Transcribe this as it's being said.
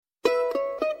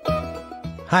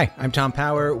Hi, I'm Tom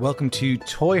Power. Welcome to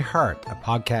Toy Heart, a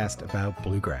podcast about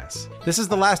bluegrass. This is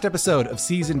the last episode of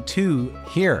Season 2.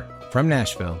 Here from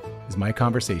Nashville is my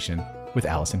conversation with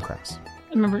Alison Krauss.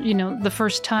 I remember, the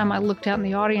first time I looked out in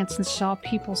the audience and saw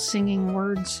people singing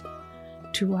words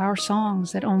to our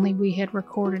songs that only we had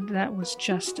recorded. That was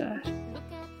just a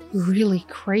really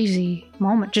crazy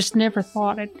moment. Just never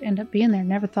thought it'd end up being there.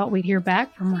 Never thought we'd hear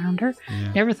back from Rounder.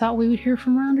 Yeah. Never thought we would hear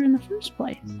from Rounder in the first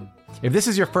place. If this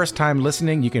is your first time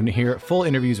listening, you can hear full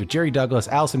interviews with Jerry Douglas,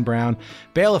 Alison Brown,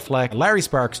 Bela Fleck, Larry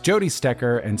Sparks, Jody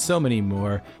Stecker, and so many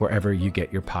more wherever you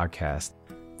get your podcast.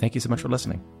 Thank you so much for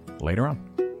listening. Later on.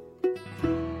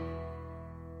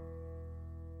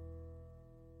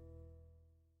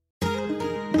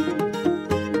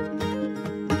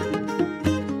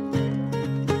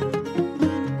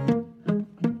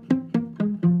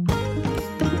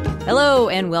 Hello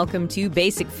and welcome to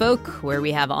Basic Folk, where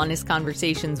we have honest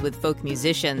conversations with folk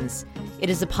musicians. It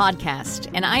is a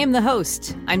podcast, and I am the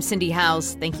host. I'm Cindy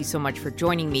House. Thank you so much for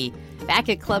joining me back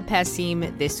at Club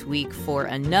Passim this week for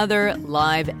another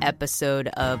live episode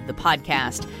of the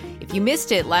podcast. If you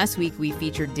missed it, last week we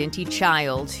featured Dinty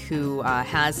Child, who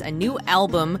has a new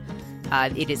album.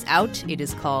 It is out. It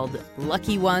is called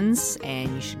Lucky Ones,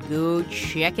 and you should go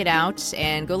check it out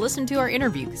and go listen to our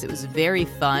interview because it was very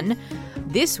fun.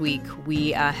 This week,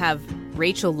 we have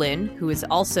Rachel Lynn, who is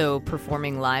also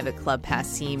performing live at Club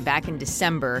Passim back in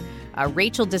December.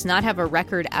 Rachel does not have a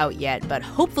record out yet, but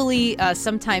hopefully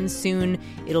sometime soon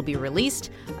it'll be released.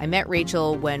 I met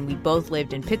Rachel when we both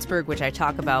lived in Pittsburgh, which I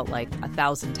talk about like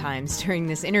 1,000 times during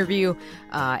this interview.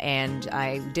 And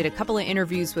I did a couple of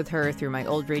interviews with her through my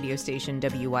old radio station,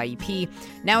 WYEP.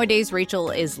 Nowadays,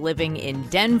 Rachel is living in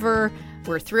Denver.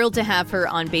 We're thrilled to have her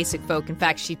on Basic Folk. In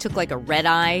fact, she took like a red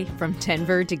eye from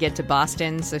Denver to get to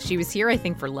Boston. So she was here, I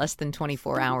think, for less than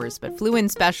 24 hours, but flew in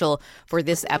special for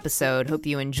this episode. Hope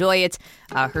you enjoy it.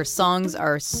 Her songs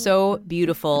are so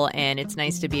beautiful, and it's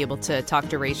nice to be able to talk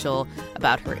to Rachel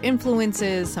about her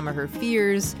influences, some of her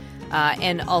fears,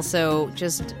 and also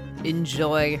just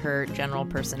enjoy her general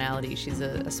personality. She's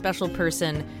a special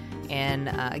person. And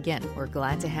again, we're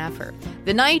glad to have her.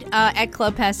 The night at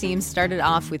Club Passim started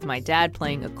off with my dad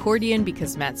playing accordion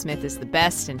because Matt Smith is the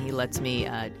best and he lets me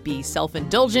be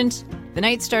self-indulgent. The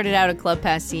night started out at Club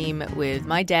Passim with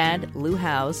my dad, Lou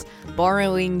Howes,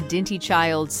 borrowing Dinty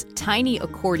Child's tiny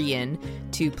accordion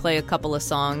to play a couple of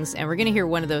songs. And we're going to hear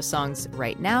one of those songs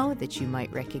right now that you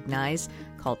might recognize,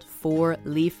 called Four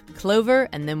Leaf Clover,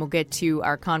 and then we'll get to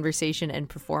our conversation and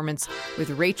performance with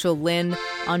Rachel Lynn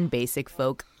on Basic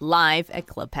Folk live at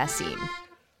Club Passim.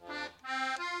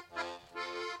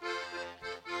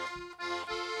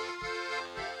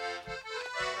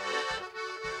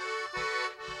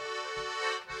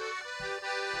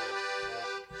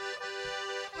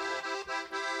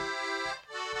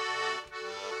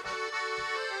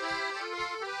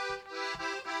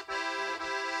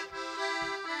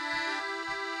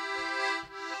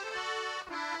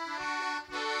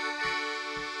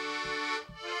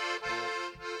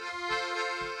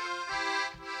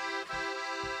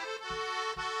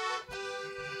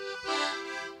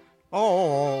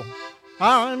 Oh,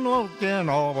 I'm looking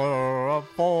over a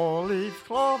four-leaf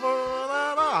clover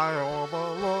that I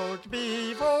overlooked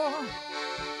before.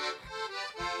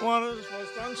 One is for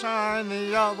sunshine,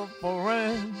 the other for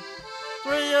rain.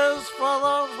 3 is for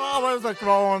the flowers that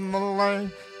grow in the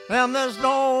lane. And there's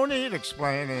no need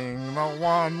explaining the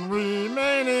one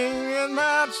remaining in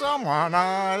that someone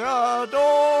I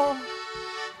adore.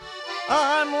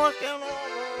 I'm looking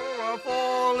over a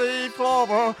four-leaf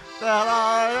clover that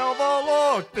I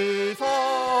overlooked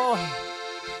before,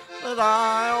 that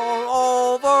I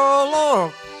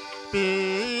overlooked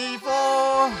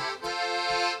before.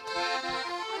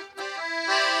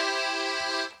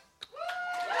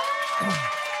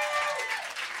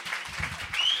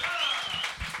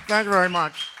 Thank you very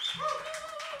much.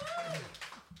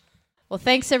 Well,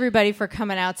 thanks everybody for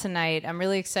coming out tonight. I'm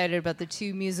really excited about the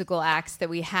two musical acts that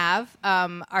we have.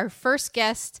 Our first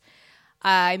guest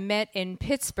I met in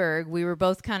Pittsburgh. We were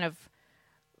both kind of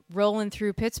rolling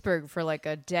through Pittsburgh for like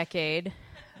a decade.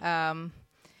 And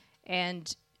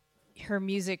her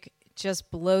music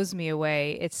just blows me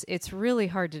away. It's really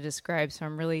hard to describe, so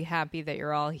I'm really happy that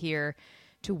you're all here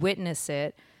to witness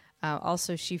it.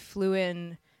 Also, she flew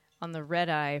in on the red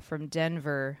eye from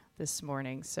Denver this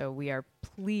morning, so we are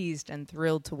pleased and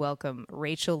thrilled to welcome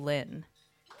Rachel Lynn.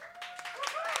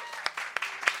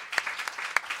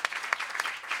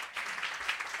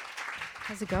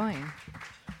 How's it going?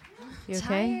 You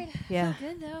okay? Tired. Yeah. I feel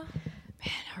good though.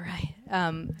 Man, all right.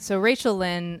 So Rachel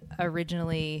Lynn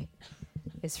originally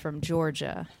is from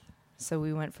Georgia. So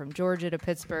we went from Georgia to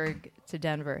Pittsburgh to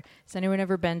Denver. Has anyone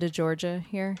ever been to Georgia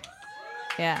here?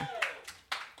 Yeah.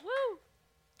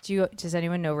 Woo! Does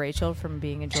anyone know Rachel from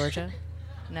being in Georgia?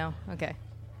 No? Okay.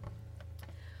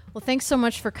 Well, thanks so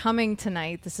much for coming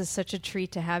tonight. This is such a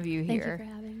treat to have you here. Thank you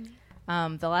for having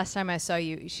me. The last time I saw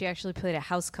you, she actually played a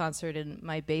house concert in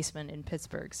my basement in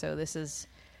Pittsburgh. So this is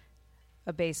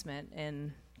a basement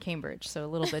in Cambridge, so a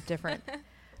little bit different.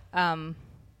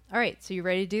 All right, so you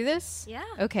ready to do this? Yeah.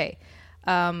 Okay.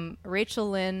 Rachel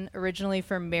Lynn, originally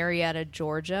from Marietta,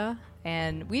 Georgia,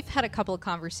 and we've had a couple of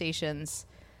conversations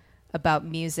about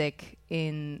music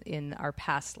in our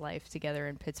past life together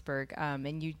in Pittsburgh,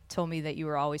 and you told me that you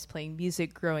were always playing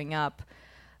music growing up.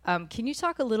 Can you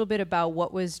talk a little bit about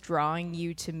what was drawing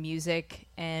you to music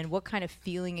and what kind of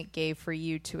feeling it gave for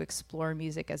you to explore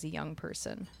music as a young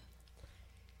person?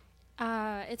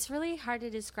 It's really hard to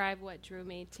describe what drew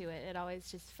me to it. It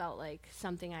always just felt like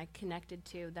something I connected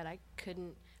to that I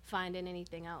couldn't find in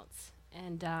anything else.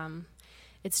 And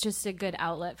it's just a good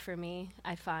outlet for me,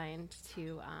 I find,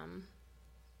 to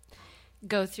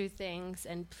go through things.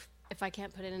 And if I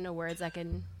can't put it into words, I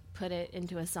can put it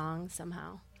into a song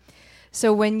somehow.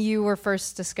 So when you were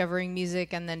first discovering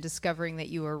music and then discovering that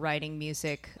you were writing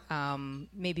music,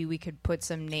 maybe we could put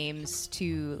some names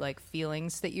to like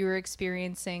feelings that you were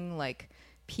experiencing, like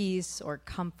peace or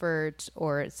comfort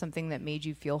or something that made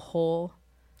you feel whole.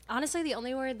 Honestly, the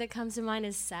only word that comes to mind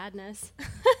is sadness.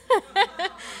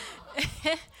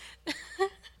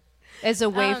 As a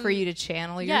way for you to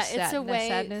channel your it's a way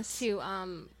sadness? To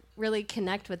really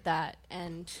connect with that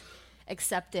and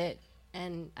accept it.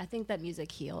 And I think that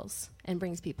music heals and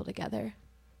brings people together.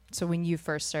 So when you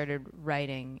first started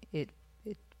writing, it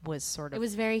was sort of... It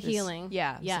was very healing.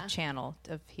 Yeah, it was a channel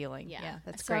of healing. Yeah,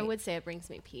 that's so great. I would say it brings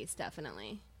me peace,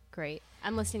 definitely. Great.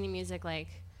 I'm listening to music like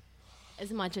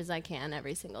as much as I can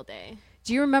every single day.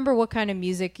 Do you remember what kind of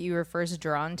music you were first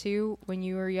drawn to when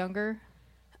you were younger?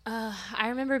 I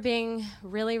remember being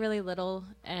really, really little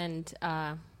and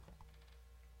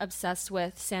obsessed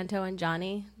with Santo and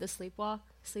Johnny, the Sleepwalk.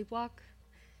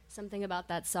 Something about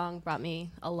that song brought me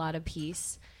a lot of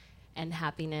peace and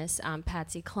happiness.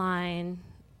 Patsy Cline,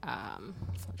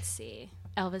 let's see,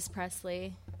 Elvis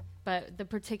Presley. But the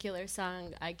particular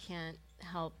song I can't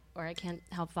help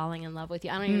falling in love with you.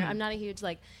 I'm not a huge,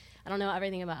 I don't know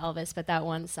everything about Elvis, but that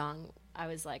one song, I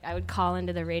was like, I would call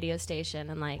into the radio station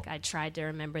and I tried to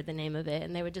remember the name of it,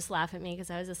 and they would just laugh at me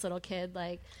because I was this little kid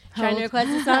trying to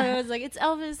request a song. I was like, it's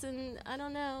Elvis, and I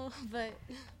don't know, but...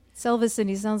 It's Elvis and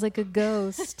he sounds like a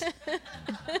ghost.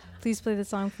 Please play the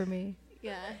song for me.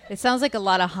 Yeah. It sounds like a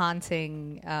lot of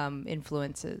haunting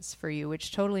influences for you,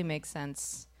 which totally makes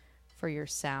sense for your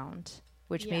sound,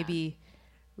 which maybe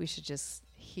we should just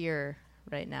hear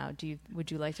right now.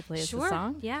 Would you like to play us a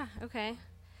song? Yeah, okay.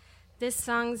 This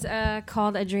song's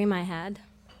called A Dream I Had.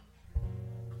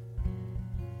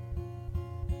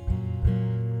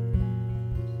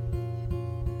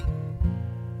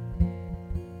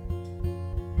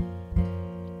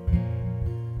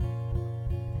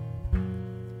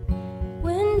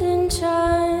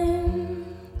 Chime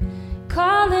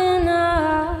calling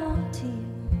out to you,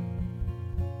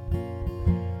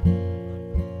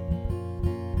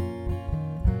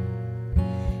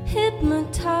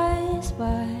 hypnotized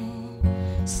by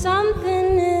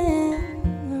something in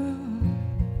the room.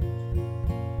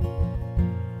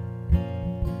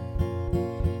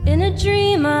 In a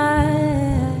dream I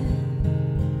had,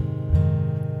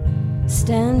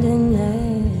 standing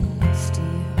next to you.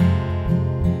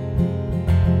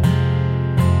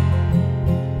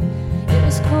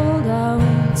 Cold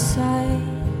outside,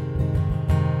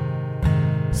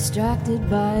 distracted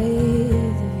by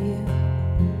the view.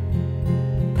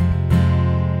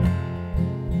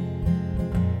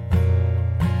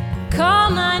 Call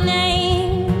my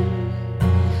name,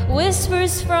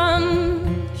 whispers from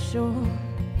the shore.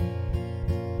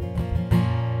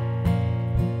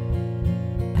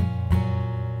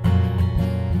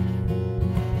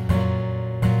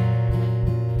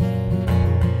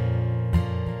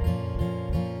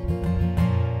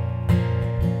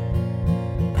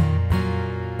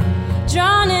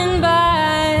 Drawn in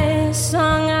by a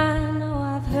song I know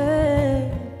I've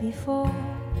heard before.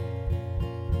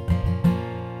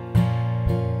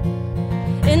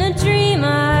 In a dream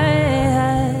I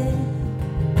had,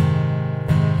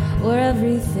 where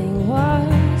everything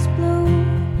was blue.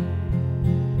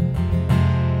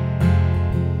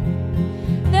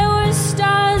 There were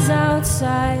stars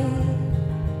outside,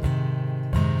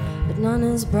 but none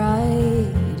as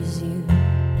bright as you.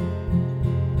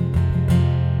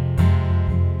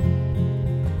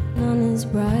 None as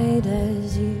bright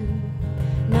as you,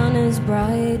 none as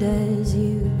bright as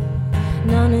you.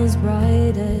 None as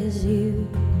bright as you.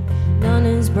 None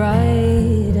as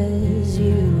bright as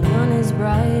you. None as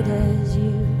bright as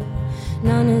you.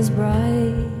 None as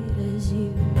bright as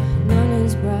you. None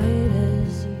as bright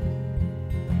as you.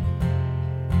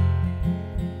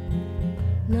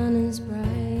 None as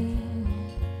bright.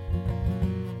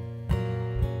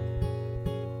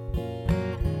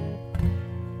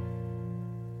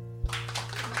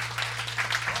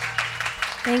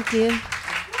 Thank you.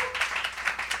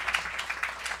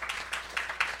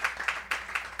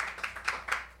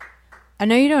 I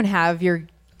know you don't have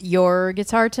your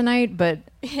guitar tonight, but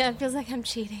Yeah, it feels like I'm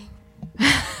cheating.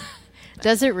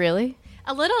 does it really?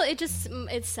 A little.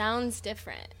 It sounds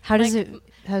different. How does Like,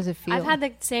 it feel? I've had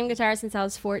the same guitar since I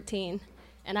was 14,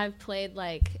 and I've played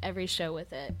like every show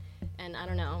with it. And I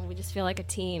don't know, we just feel like a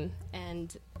team,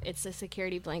 and it's a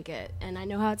security blanket. And I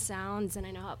know how it sounds, and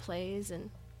I know how it plays, and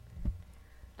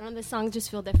I don't know, the songs just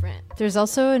feel different. There's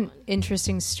also an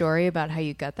interesting story about how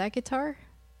you got that guitar.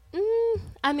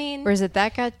 I mean, Or is it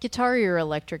that guitar or your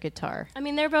electric guitar? I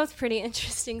mean, they're both pretty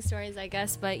interesting stories, I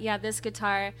guess. But yeah, this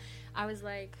guitar, I was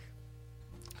like,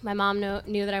 my mom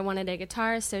knew that I wanted a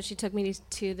guitar, so she took me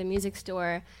to the music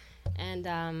store, and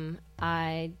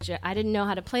I didn't know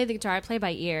how to play the guitar. I play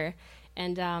by ear,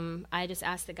 and I just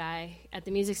asked the guy at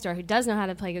the music store who does know how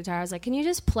to play guitar. I was like, "Can you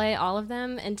just play all of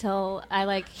them until I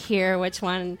like hear which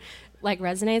one like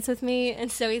resonates with me?"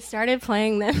 And so he started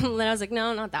playing them, and then I was like,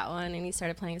 "No, not that one." And he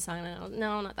started playing a song, and I was,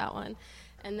 "No, not that one."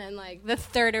 And then like the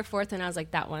third or fourth one, I was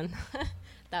like, "That one,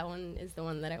 that one is the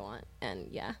one that I want." And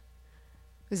yeah,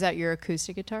 Is that your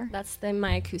acoustic guitar? that's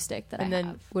my acoustic that And I then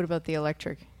have. what about the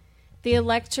electric? The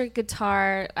electric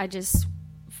guitar I just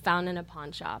found in a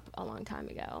pawn shop a long time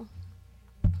ago.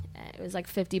 It was like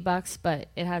 $50, but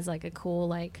it has like a cool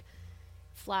like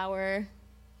flower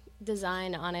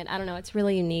design on it. I don't know. It's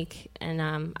really unique, and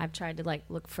I've tried to like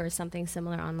look for something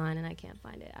similar online, and I can't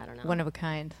find it. I don't know. One of a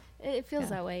kind. It feels Yeah.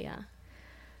 that way, yeah.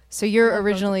 So I you're love both of my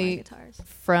originally guitars.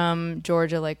 from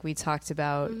Georgia, like we talked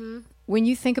about. When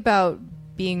you think about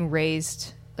being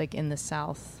raised like in the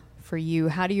South, for you,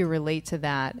 how do you relate to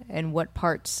that, and what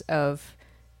parts of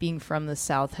being from the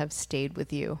South have stayed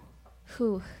with you?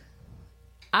 Whew.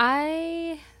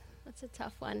 That's a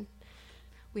tough one.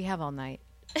 We have all night.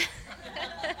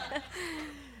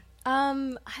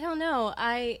 I don't know.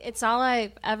 It's all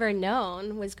I've ever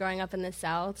known was growing up in the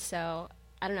South. So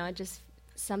I don't know. It just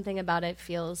something about it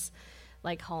feels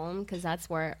like home because that's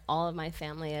where all of my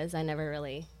family is. I never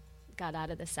really got out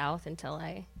of the South until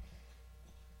I,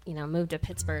 moved to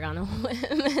Pittsburgh on a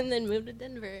whim and then moved to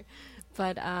Denver.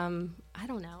 But I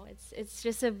don't know. It's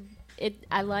just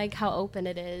I like how open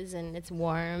it is and it's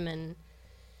warm and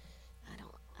I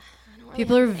don't really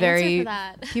People are have an answer very for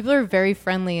that. people are very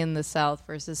friendly in the South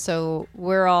versus so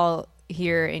we're all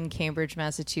here in Cambridge,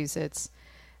 Massachusetts,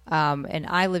 and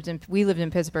we lived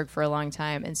in Pittsburgh for a long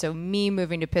time, and so me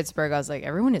moving to Pittsburgh, I was like,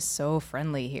 everyone is so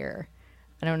friendly here.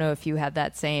 I don't know if you had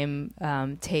that same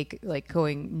take, like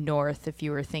going north, if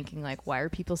you were thinking like, why are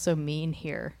people so mean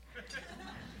here?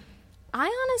 I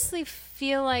honestly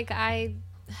feel like I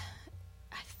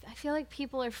feel like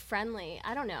people are friendly.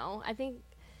 I don't know. I think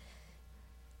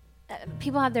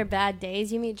people have their bad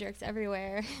days. You meet jerks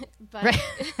everywhere, but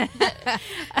Right.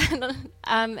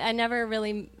 I never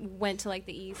really went to like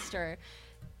the East or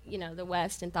the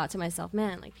West and thought to myself,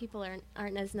 man, like people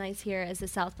aren't as nice here as the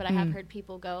South. But I have heard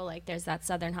people go like there's that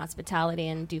Southern hospitality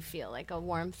and do feel like a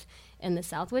warmth in the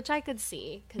South, which I could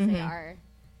see because they are.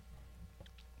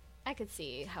 I could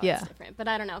see how Yeah. it's different, but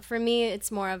I don't know. For me, it's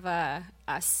more of a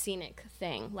scenic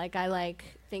thing. Like I like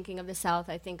thinking of the South.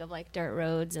 I think of like dirt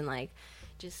roads and like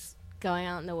just going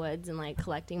out in the woods and like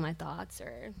collecting my thoughts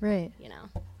or Right. you know.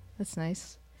 That's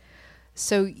nice.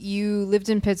 So you lived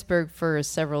in Pittsburgh for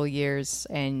several years,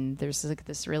 and there's like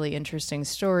this really interesting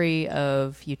story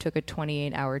of you took a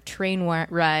 28-hour train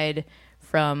ride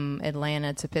from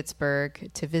Atlanta to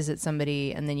Pittsburgh to visit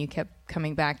somebody, and then you kept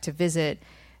coming back to visit,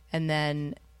 and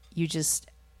then you just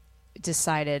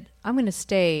decided, I'm going to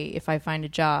stay if I find a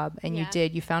job. And you Yeah.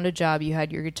 did. You found a job. You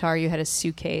had your guitar. You had a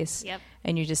suitcase. Yep.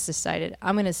 And you just decided,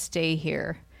 I'm going to stay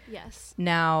here. Yes.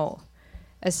 Now,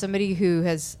 as somebody who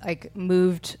has like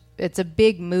moved, it's a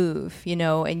big move,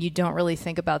 and you don't really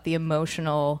think about the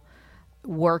emotional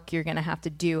work you're going to have to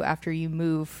do after you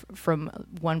move from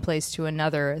one place to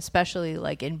another, especially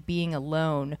like in being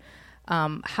alone.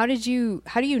 How do you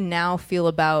now feel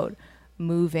about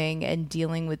moving and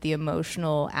dealing with the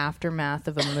emotional aftermath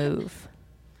of a move?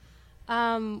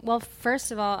 Well,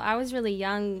 first of all, I was really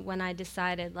young when I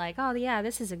decided, like, oh, yeah,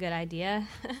 this is a good idea,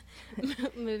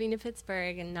 moving to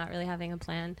Pittsburgh and not really having a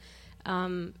plan.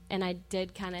 And I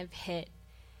did kind of hit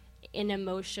an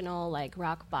emotional like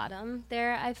rock bottom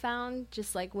there. I found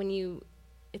just like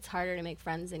it's harder to make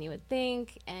friends than you would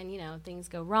think, and you know things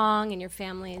go wrong and your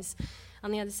family's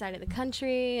on the other side of the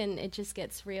country, and it just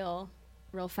gets real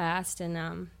fast,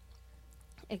 and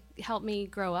it helped me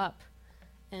grow up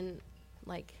in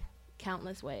like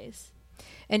countless ways.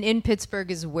 And in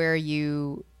Pittsburgh is where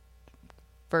you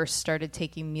first started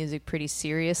taking music pretty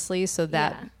seriously, so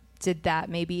that did that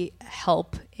maybe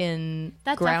help in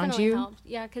that ground definitely you? Helped.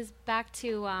 Yeah, because back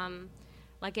to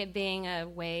like it being a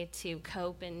way to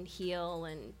cope and heal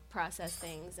and process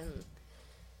things, and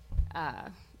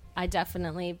I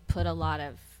definitely put a lot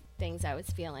of things I was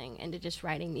feeling into just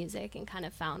writing music, and kind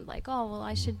of found like, oh well,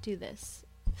 I should do this.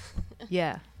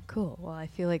 Yeah, cool. Well, I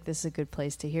feel like this is a good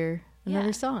place to hear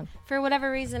another song. For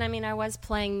whatever reason, I mean, I was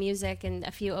playing music and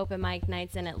a few open mic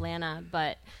nights in Atlanta,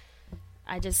 but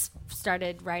I just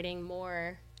started writing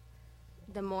more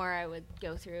the more I would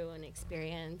go through and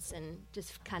experience, and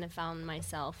just kind of found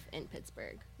myself in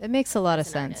Pittsburgh. It makes a lot of as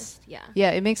an sense. artist. Yeah.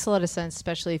 Yeah, it makes a lot of sense,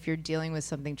 especially if you're dealing with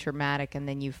something traumatic and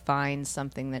then you find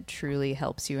something that truly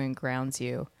helps you and grounds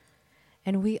you.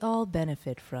 And we all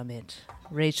benefit from it.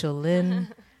 Rachel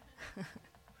Lynn.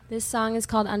 This song is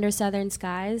called Under Southern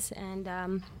Skies,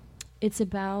 and it's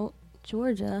about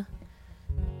Georgia.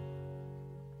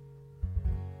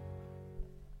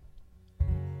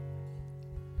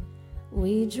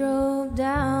 We drove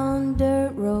down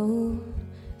dirt road,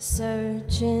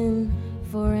 searching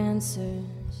for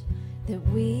answers that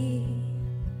we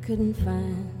couldn't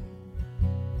find.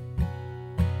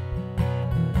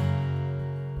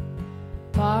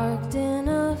 Parked in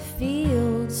a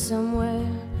field somewhere,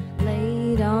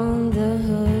 laid on the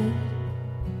hood,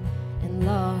 and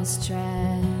lost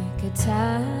track of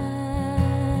time.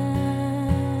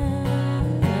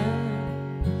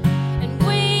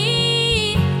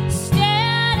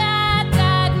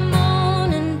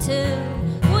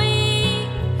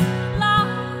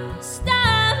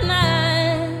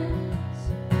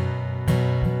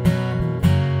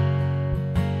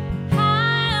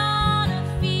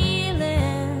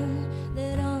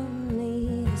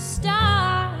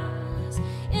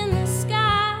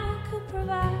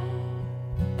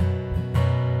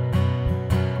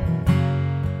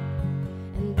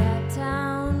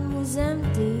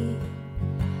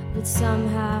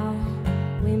 Somehow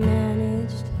we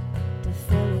managed to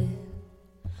fill it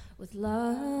with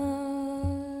love.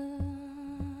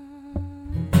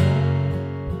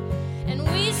 And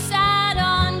we sat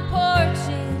on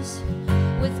porches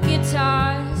with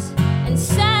guitars and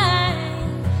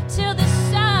sang till the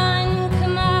sun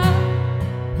come up.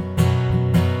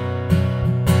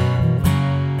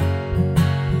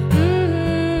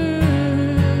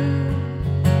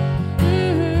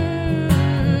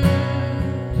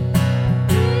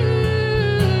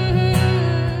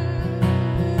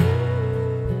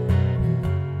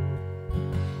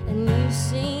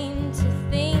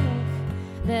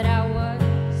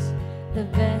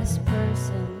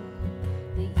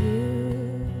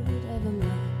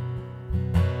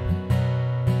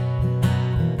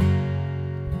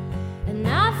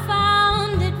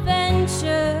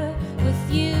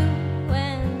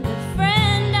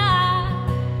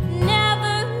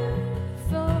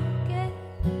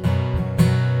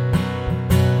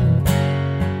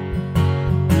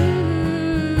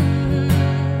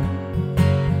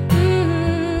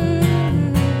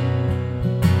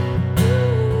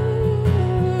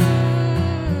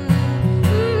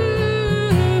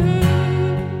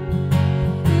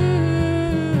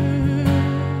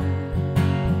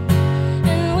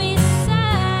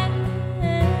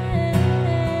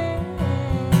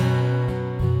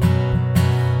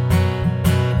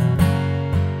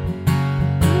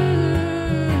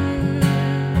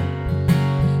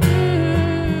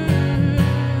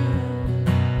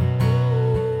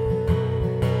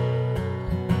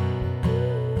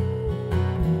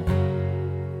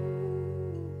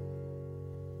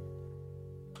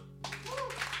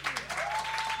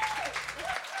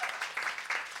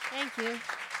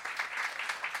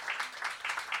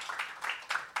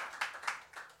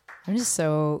 I'm just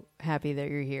so happy that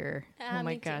you're here. Oh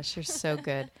my gosh, you're so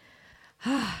good.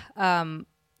 I'm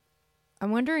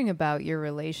wondering about your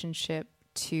relationship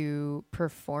to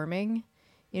performing.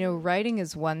 You know, writing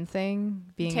is one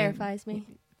thing. Being terrifies me.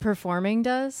 Performing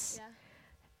does? Yeah.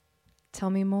 Tell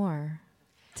me more.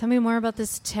 Tell me more about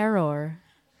this terror.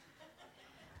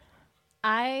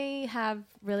 I have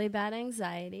really bad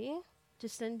anxiety,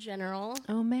 just in general.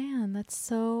 Oh man, that's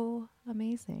so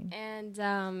amazing. And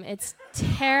it's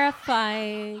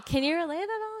terrifying. Can you relate at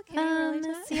all? Can you relate to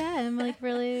that? Yeah, I'm like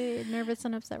really nervous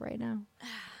and upset right now.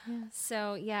 Yeah.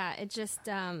 So yeah, it just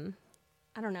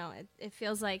I don't know. It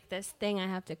feels like this thing I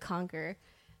have to conquer,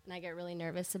 and I get really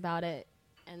nervous about it.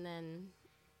 And then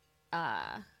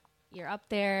you're up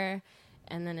there,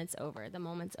 and then it's over. The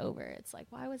moment's over. It's like,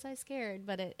 why was I scared?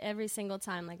 But every single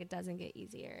time, like, it doesn't get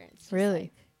easier. It's just Really?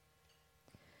 like,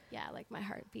 yeah, like my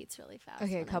heart beats really fast.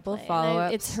 Okay, a when I couple of play. And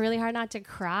follow-ups. It's really hard not to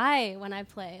cry when I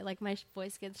play. Like, my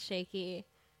voice gets shaky.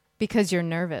 Because you're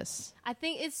nervous. I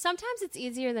think sometimes it's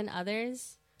easier than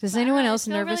others. Does But I anyone don't know, else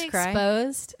I feel nervous really cry?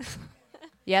 Exposed.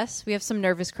 Yes, we have some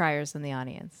nervous criers in the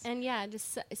audience. And yeah,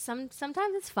 just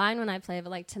sometimes it's fine when I play, but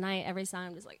like tonight, every song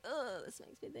I'm just like, oh, this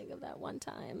makes me think of that one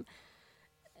time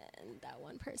and that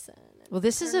one person. And Well,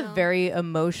 this I is don't a know. very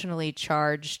emotionally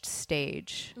charged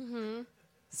stage, Mhm.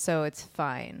 so it's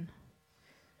fine.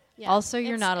 Yeah, Also,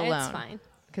 you're not It's alone. fine.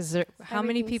 Because how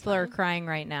many Everything's people are fine. crying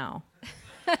right now?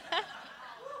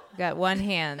 Got one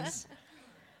hands,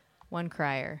 one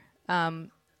crier.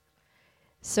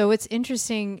 So it's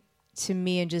interesting to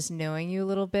me, and just knowing you a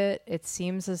little bit, it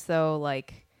seems as though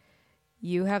like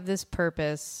you have this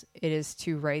purpose. It is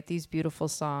to write these beautiful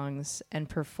songs and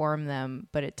perform them,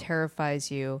 but it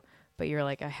terrifies you. But you're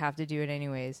like, I have to do it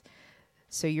anyways.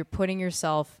 So you're putting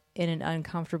yourself in an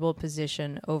uncomfortable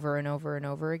position over and over and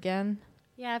over again.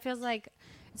 Yeah, it feels like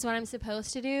it's what I'm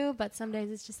supposed to do, but some days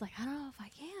it's just like, I don't know if I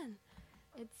can.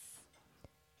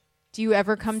 Do you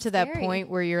ever come to that scary. point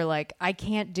where you're like, I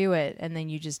can't do it, and then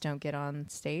you just don't get on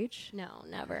stage? No,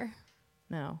 never.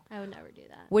 No. I would never do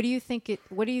that. What do you think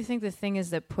the thing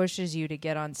is that pushes you to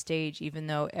get on stage, even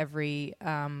though every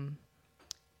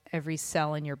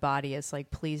cell in your body is like,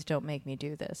 please don't make me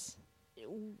do this?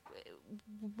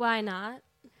 Why not?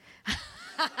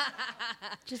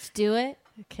 Just do it.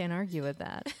 I can't argue with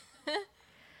that.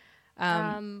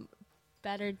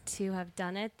 Better to have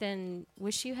done it than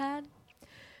wish you had.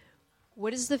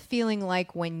 What is the feeling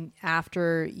like when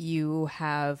after you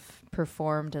have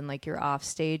performed and like you're off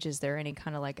stage? Is there any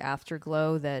kind of like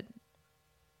afterglow that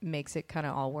makes it kind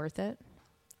of all worth it?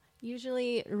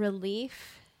 Usually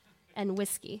relief and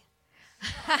whiskey.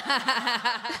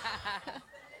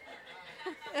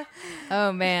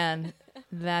 Oh man,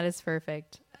 that is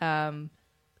perfect.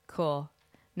 Cool.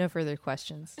 No further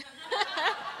questions.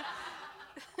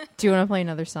 Do you want to play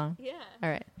another song? Yeah. All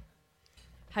right.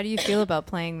 How do you feel about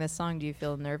playing this song? Do you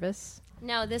feel nervous?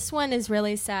 No, this one is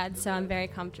really sad, so I'm very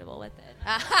comfortable with it.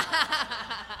 How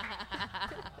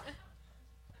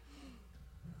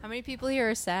many people here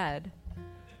are sad?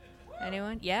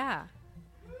 Anyone? Yeah.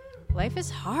 Life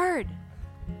is hard.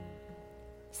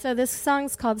 So this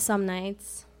song's called Some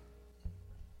Nights.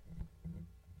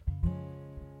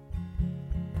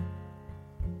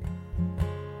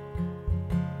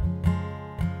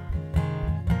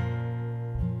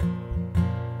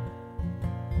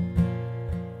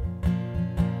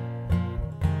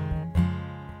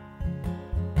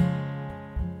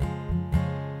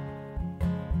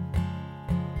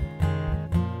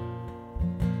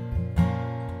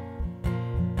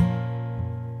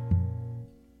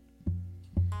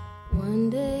 One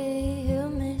day he'll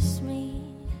miss me.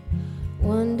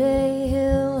 One day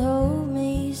he'll hold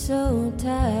me so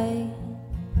tight.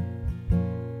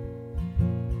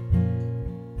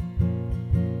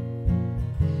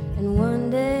 And one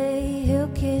day he'll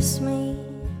kiss me.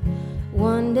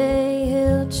 One day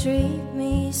he'll treat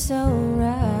me so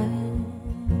right.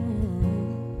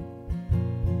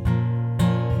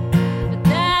 But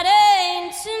that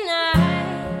ain't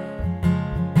tonight.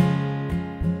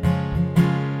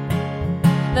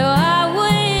 Though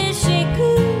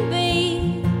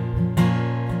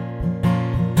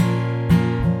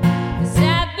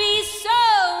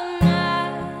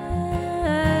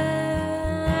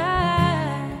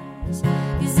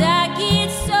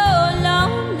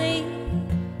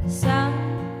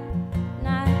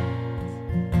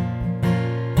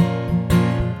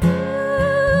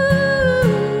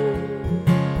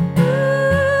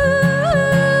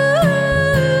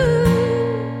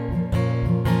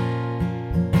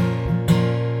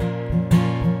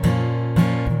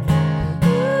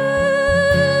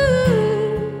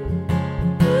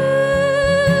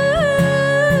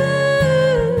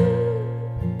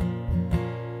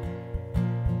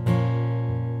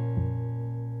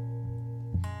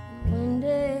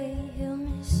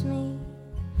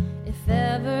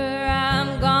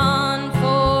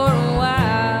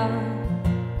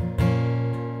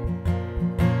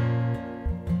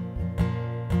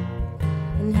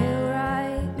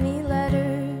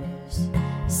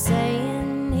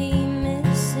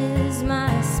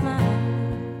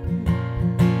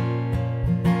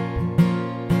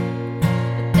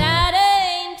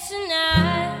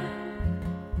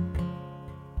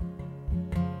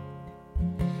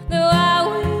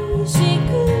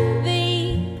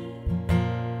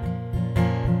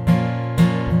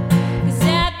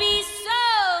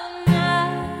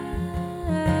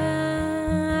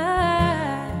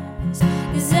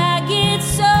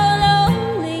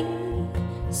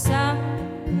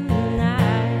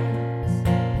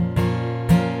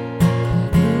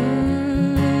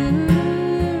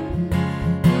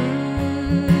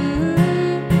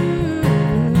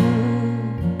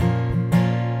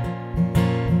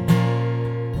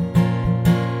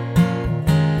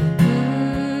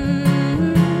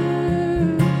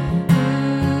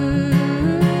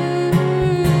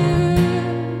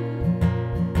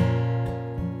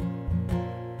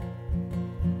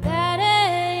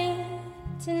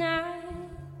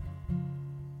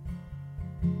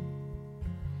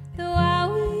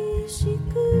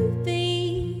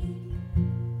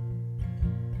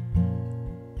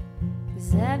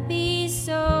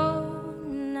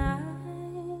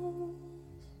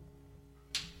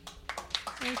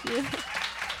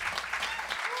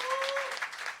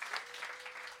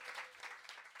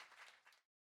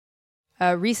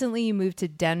Recently, you moved to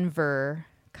Denver,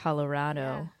 Colorado.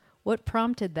 Yeah. What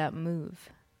prompted that move?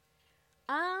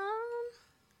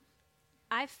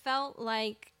 I felt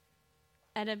like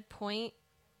at a point,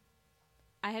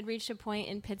 I had reached a point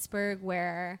in Pittsburgh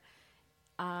where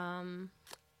I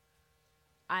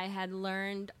had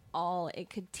learned all it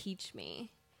could teach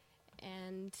me,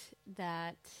 and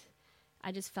that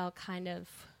I just felt kind of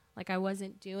like I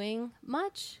wasn't doing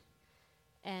much.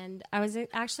 And I was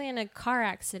actually in a car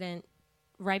accident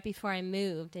right before I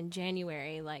moved in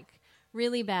January, like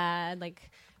really bad,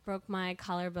 like broke my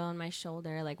collarbone, my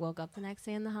shoulder, like woke up the next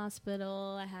day in the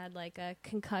hospital. I had like a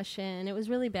concussion. It was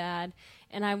really bad.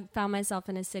 And I found myself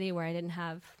in a city where I didn't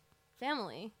have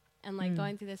family and like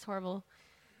going through this horrible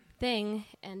thing.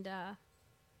 And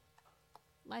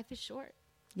life is short.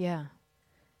 Yeah.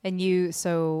 And you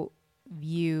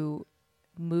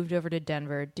moved over to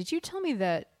Denver. Did you tell me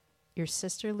that your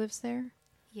sister lives there?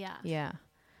 Yeah. Yeah.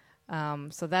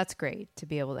 So that's great to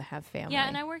be able to have family. Yeah,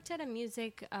 and I worked at a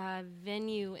music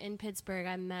venue in Pittsburgh.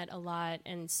 I met a lot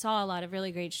and saw a lot of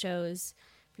really great shows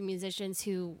for musicians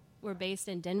who were based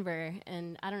in Denver.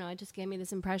 And I don't know, it just gave me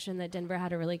this impression that Denver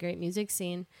had a really great music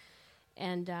scene.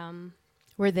 And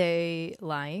were they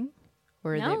lying?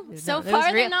 Or no, they, so no,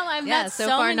 far they're not. I've met so so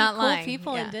far many not cool lying.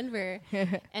 people Yeah. in Denver,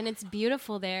 and it's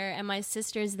beautiful there. And my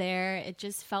sister's there. It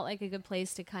just felt like a good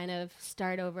place to kind of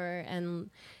start over and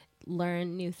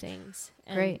learn new things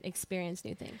and Great. experience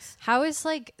new things. How is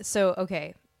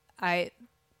okay, I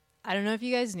don't know if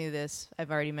you guys knew this. I've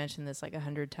already mentioned this like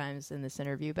 100 times in this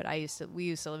interview, but we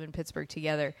used to live in Pittsburgh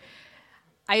together.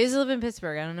 I used to live in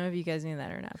Pittsburgh. I don't know if you guys knew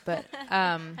that or not, but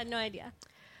Had no idea.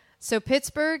 so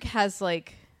Pittsburgh has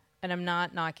like, and I'm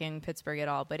not knocking Pittsburgh at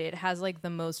all, but it has like the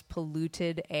most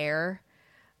polluted air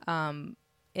in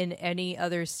any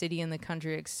other city in the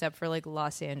country except for like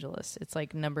Los Angeles. It's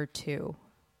like number 2.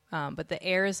 But the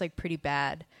air is like pretty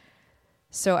bad.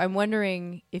 So I'm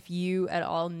wondering if you at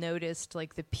all noticed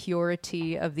like the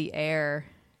purity of the air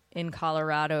in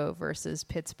Colorado versus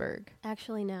Pittsburgh.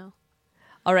 Actually, no.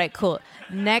 All right, cool.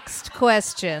 Next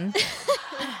question.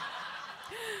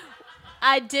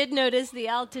 I did notice the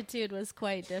altitude was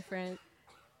quite different,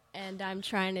 and I'm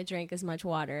trying to drink as much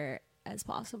water as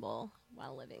possible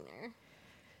while living there.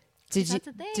 That's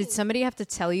a thing. Did somebody have to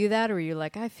tell you that, or were you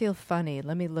like, I feel funny,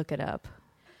 let me look it up?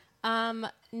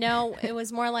 No, it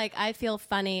was more like I feel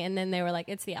funny, and then they were like,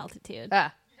 it's the altitude.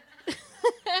 Ah,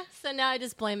 So now I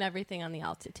just blame everything on the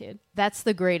altitude. that's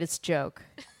the greatest joke.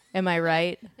 Am I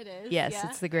right? It is. Yes, yeah.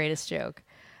 it's the greatest joke.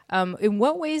 In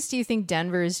what ways do you think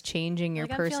Denver is changing your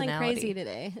like personality? I'm feeling crazy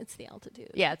today. It's the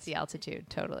altitude. Yeah, it's the altitude,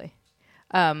 totally.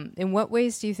 In what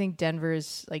ways do you think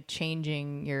Denver's like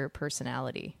changing your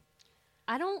personality?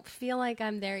 I don't feel like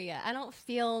I'm there yet. I don't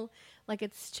feel like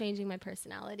it's changing my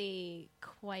personality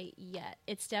quite yet.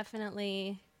 It's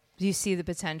definitely... Do you see the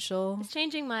potential? It's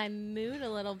changing my mood a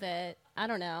little bit. I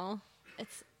don't know.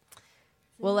 It's...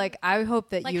 Well, like, I hope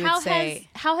that Like you would say,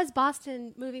 how has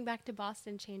Boston, moving back to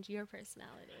Boston, changed your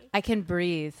personality? I can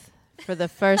breathe for the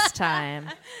first time.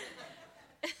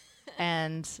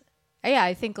 And yeah,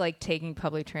 I think like taking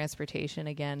public transportation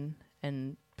again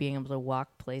and being able to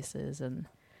walk places, and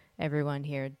everyone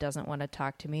here doesn't want to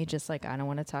talk to me just like I don't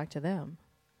want to talk to them.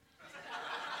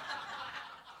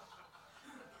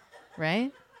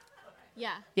 Right?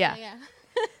 Yeah. Yeah. Yeah.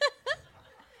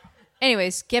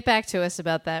 Anyways, get back to us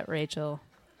about that, Rachel.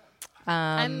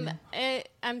 I'm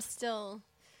still.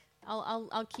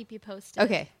 I'll keep you posted.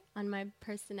 Okay. On my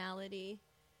personality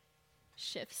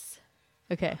shifts.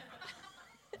 Okay.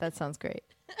 That sounds great.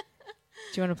 Do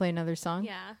you want to play another song?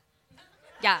 Yeah.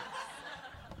 Yeah.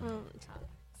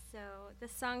 So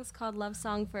this song's called "Love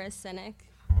Song for a Cynic."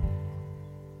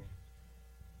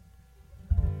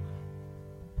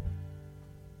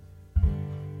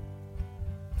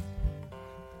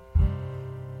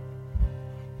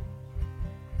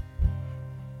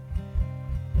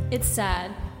 It's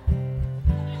sad.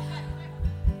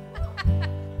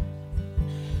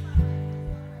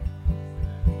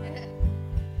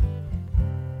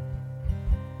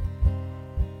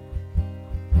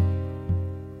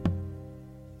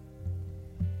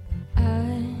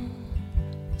 I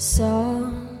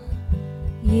saw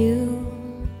you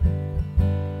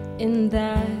in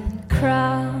that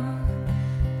crowded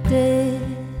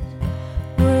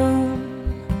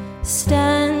room,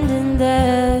 standing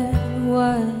there.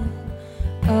 What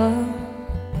a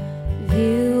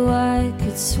view! I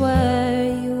could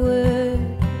swear you were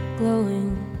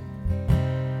glowing.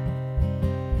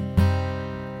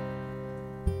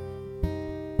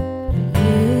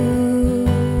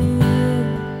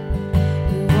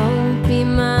 You won't be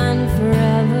mine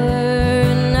forever,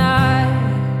 and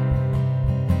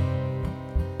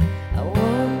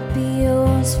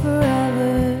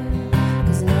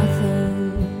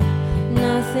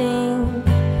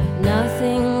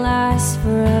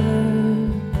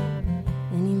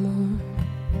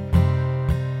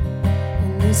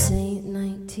This ain't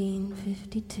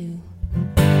 1952.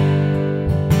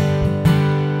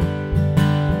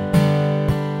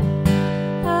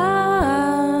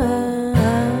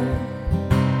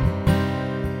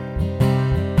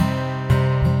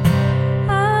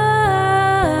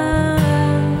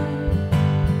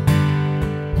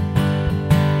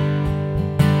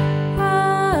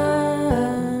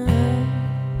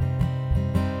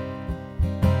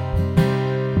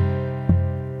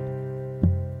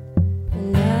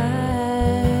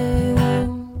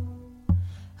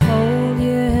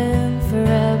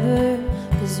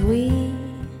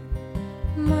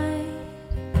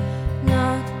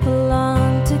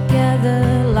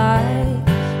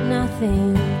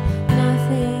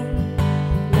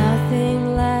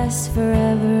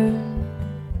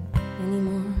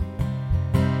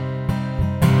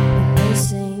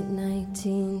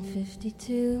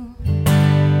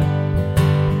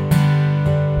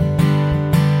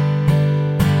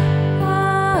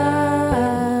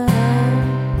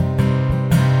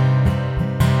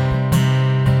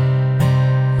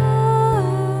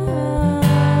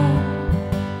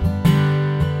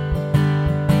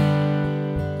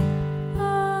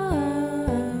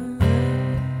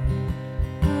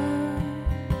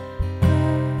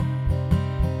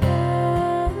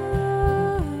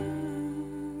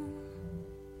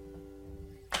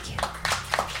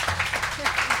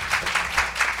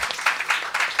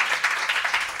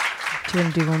 Do you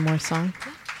want to do one more song?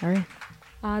 All right.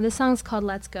 This song's called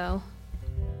Let's Go.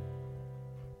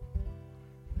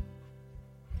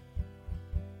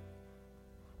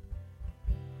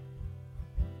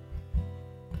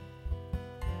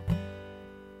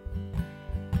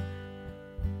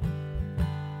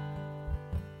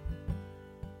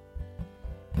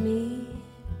 Me,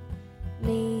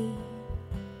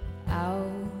 out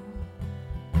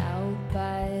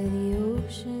by the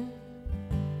ocean.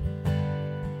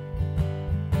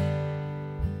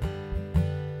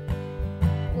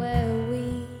 Where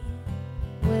we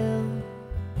will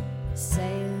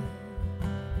sail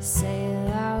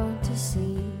out to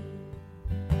sea.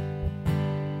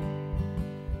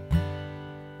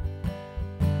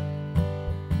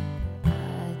 I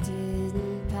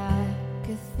didn't pack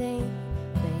a thing.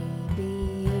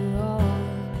 Baby, you're all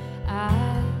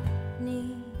I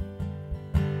need.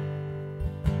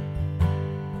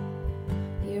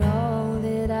 You're all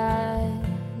that I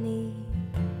need.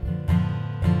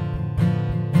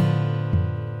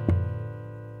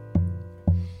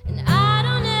 And I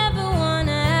don't ever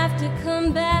wanna have to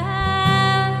come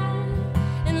back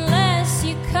unless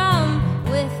you come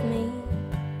with me.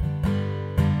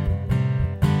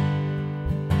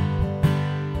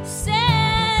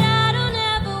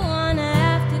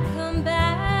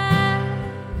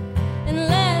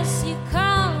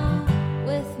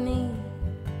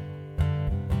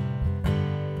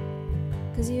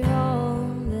 Cause you're all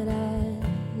that I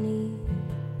need.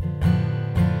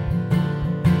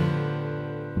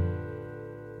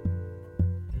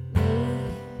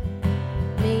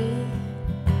 Me,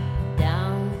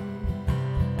 down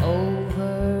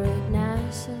over at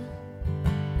NASA.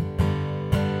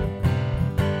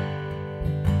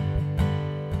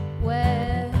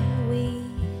 Where we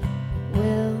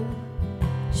will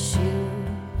shoot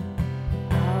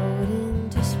out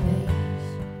into space.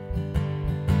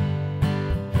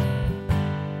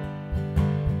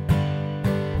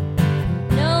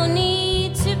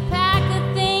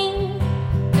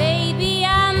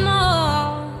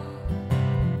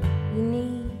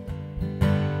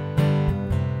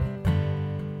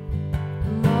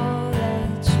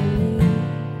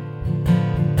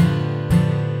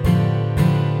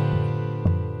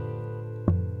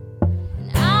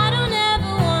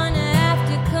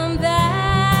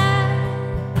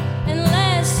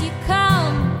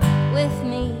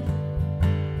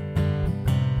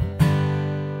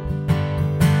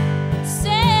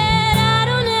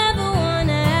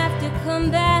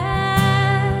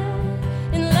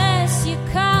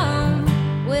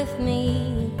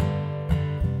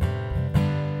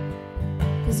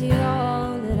 Cause you're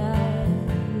all that I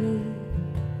need.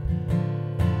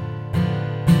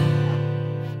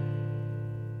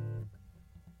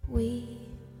 We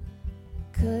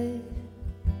could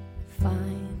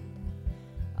find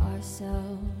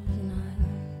ourselves an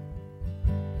island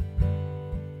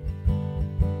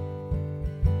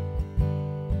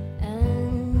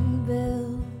and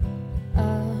build a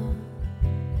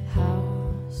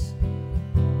house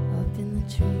up in the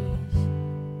trees.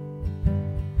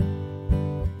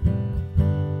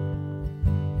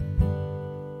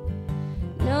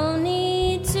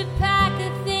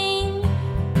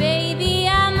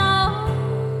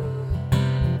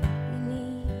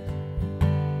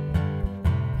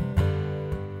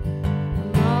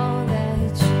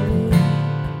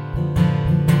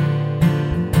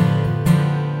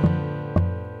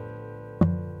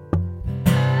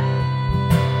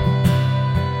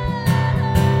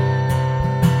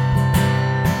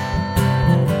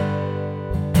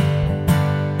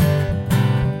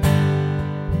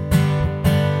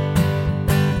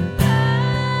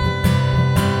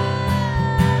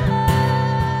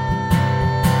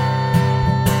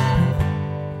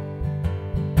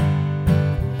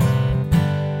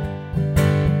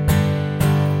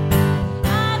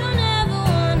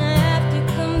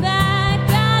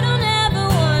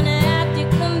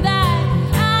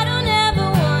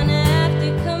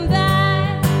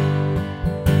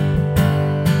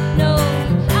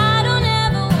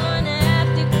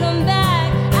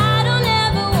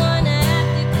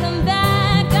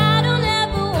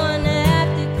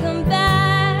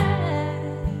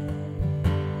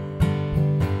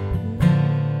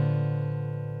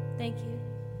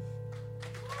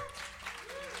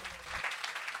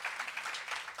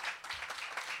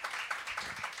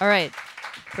 All right,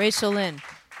 Rachel Lynn.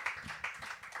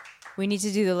 We need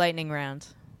to do the lightning round.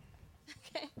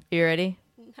 Okay. You ready?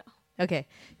 No. Okay.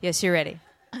 Yes, you're ready.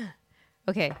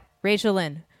 Okay, Rachel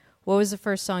Lynn. What was the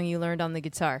first song you learned on the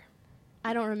guitar?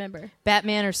 I don't remember.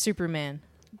 Batman or Superman?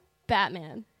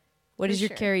 Batman. What For is your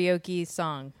sure. karaoke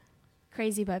song?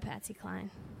 Crazy by Patsy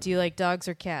Cline. Do you like dogs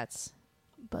or cats?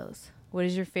 Both. What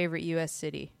is your favorite U.S.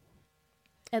 city?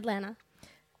 Atlanta.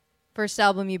 First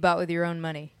album you bought with your own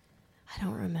money? I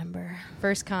don't remember.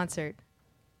 First concert?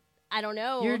 I don't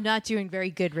know. You're not doing very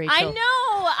good, Rachel. I know.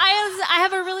 I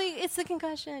have a really. It's the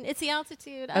concussion. It's the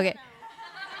altitude. Okay.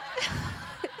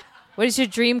 What is your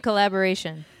dream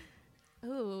collaboration?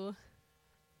 Ooh.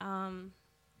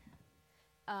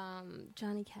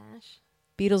 Johnny Cash.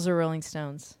 Beatles or Rolling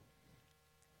Stones?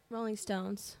 Rolling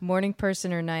Stones. Morning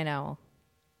person or night owl?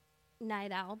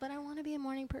 Night owl, but I want to be a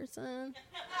morning person.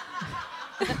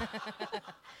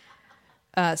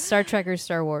 Star Trek or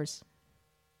Star Wars?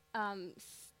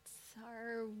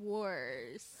 Star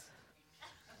Wars.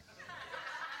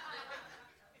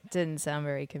 Didn't sound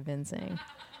very convincing.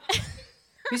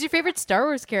 Who's your favorite Star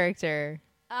Wars character?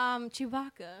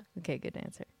 Chewbacca. Okay, good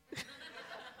answer.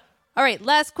 All right,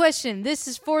 last question. This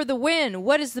is for the win.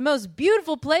 What is the most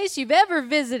beautiful place you've ever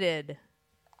visited?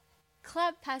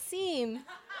 Club Passim.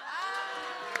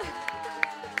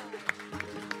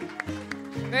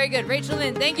 Very good. Rachel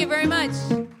Lynn, thank you very much.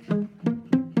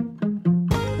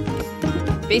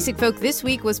 Basic Folk this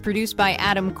week was produced by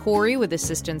Adam Corey with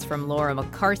assistance from Laura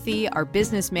McCarthy. Our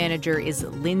business manager is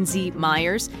Lindsay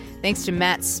Myers. Thanks to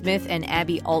Matt Smith and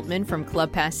Abby Altman from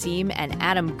Club Passim and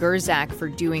Adam Gerzak for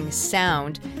doing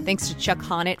sound. Thanks to Chuck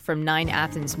Honnett from 9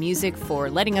 Athens Music for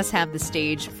letting us have the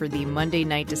stage for the Monday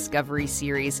Night Discovery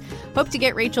series. Hope to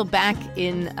get Rachel back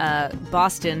in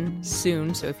Boston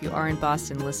soon, so if you are in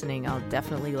Boston listening, I'll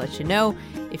definitely let you know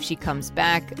if she comes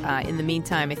back. In the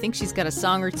meantime, I think she's got a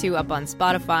song or two up on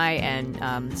Spotify and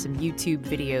some YouTube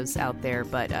videos out there,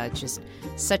 but just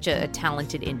such a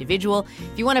talented individual.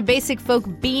 If you want a Basic Folk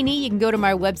beanie, you can go to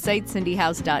my website,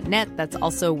 cindyhouse.net. That's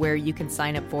also where you can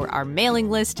sign up for our mailing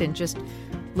list and just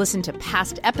listen to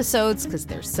past episodes because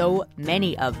there's so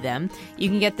many of them. You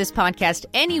can get this podcast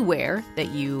anywhere that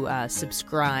you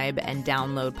subscribe and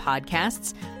download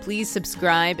podcasts. Please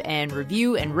subscribe and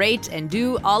review and rate and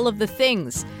do all of the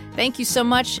things. Thank you so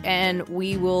much, and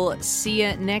we will see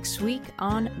you next week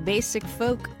on Basic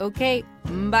Folk. Okay,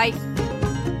 bye.